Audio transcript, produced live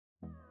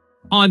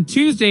On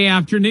Tuesday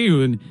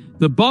afternoon,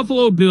 the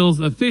Buffalo Bills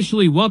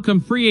officially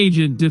welcomed free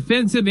agent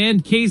defensive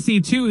end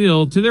Casey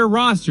Toohill to their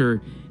roster,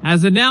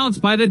 as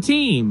announced by the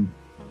team.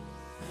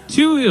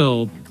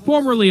 Toohill,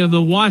 formerly of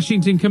the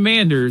Washington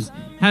Commanders,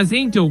 has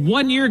inked a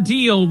one-year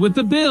deal with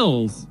the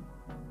Bills.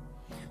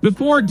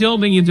 Before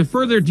delving into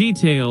further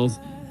details,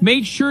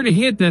 make sure to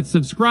hit that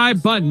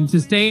subscribe button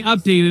to stay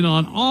updated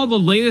on all the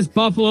latest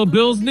Buffalo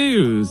Bills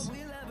news.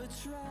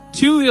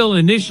 Toohill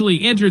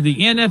initially entered the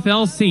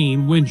NFL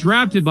scene when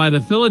drafted by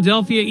the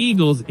Philadelphia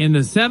Eagles in the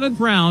 7th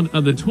round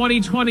of the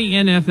 2020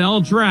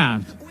 NFL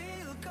Draft.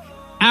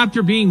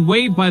 After being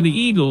waived by the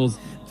Eagles,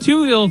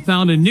 Toohill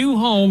found a new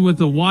home with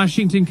the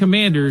Washington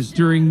Commanders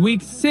during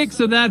Week 6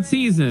 of that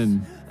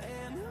season.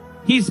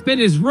 He spent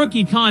his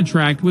rookie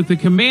contract with the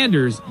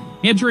Commanders,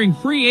 entering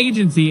free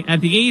agency at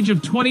the age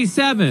of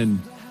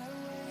 27.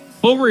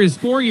 Over his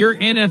 4-year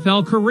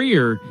NFL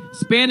career,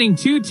 spanning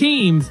 2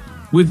 teams,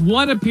 with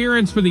 1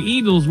 appearance for the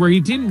Eagles where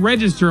he didn't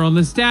register on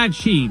the stat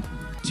sheet,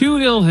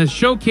 Toohill has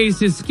showcased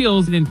his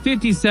skills in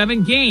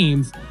 57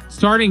 games,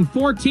 starting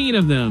 14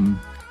 of them.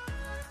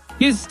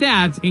 His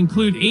stats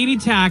include 80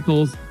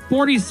 tackles,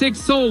 46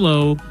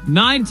 solo,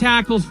 9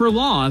 tackles for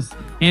loss,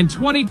 and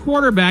 20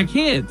 quarterback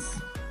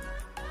hits.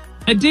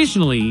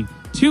 Additionally,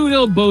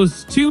 Toohill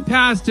boasts 2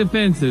 pass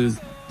defenses,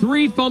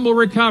 3 fumble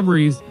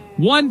recoveries,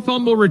 1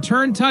 fumble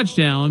return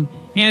touchdown,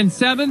 and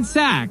 7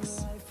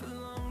 sacks.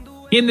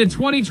 In the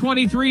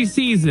 2023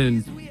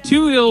 season,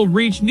 Toohill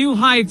reached new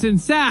heights in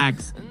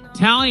sacks,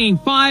 tallying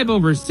 5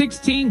 over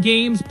 16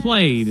 games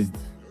played.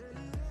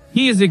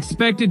 He is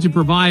expected to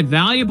provide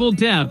valuable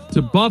depth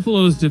to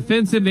Buffalo's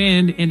defensive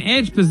end and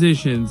edge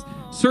positions,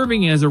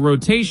 serving as a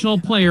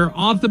rotational player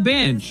off the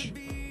bench.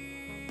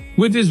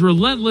 With his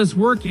relentless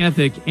work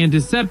ethic and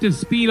deceptive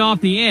speed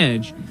off the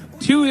edge,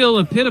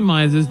 Toohill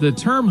epitomizes the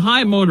term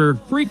high motor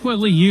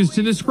frequently used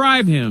to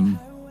describe him.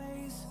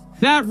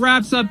 That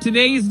wraps up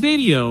today's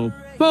video,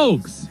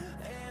 folks.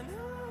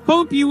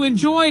 Hope you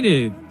enjoyed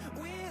it.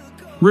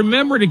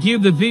 Remember to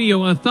give the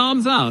video a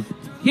thumbs up,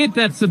 hit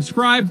that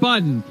subscribe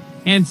button,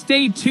 and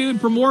stay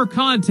tuned for more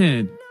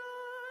content.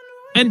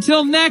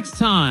 Until next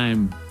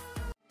time.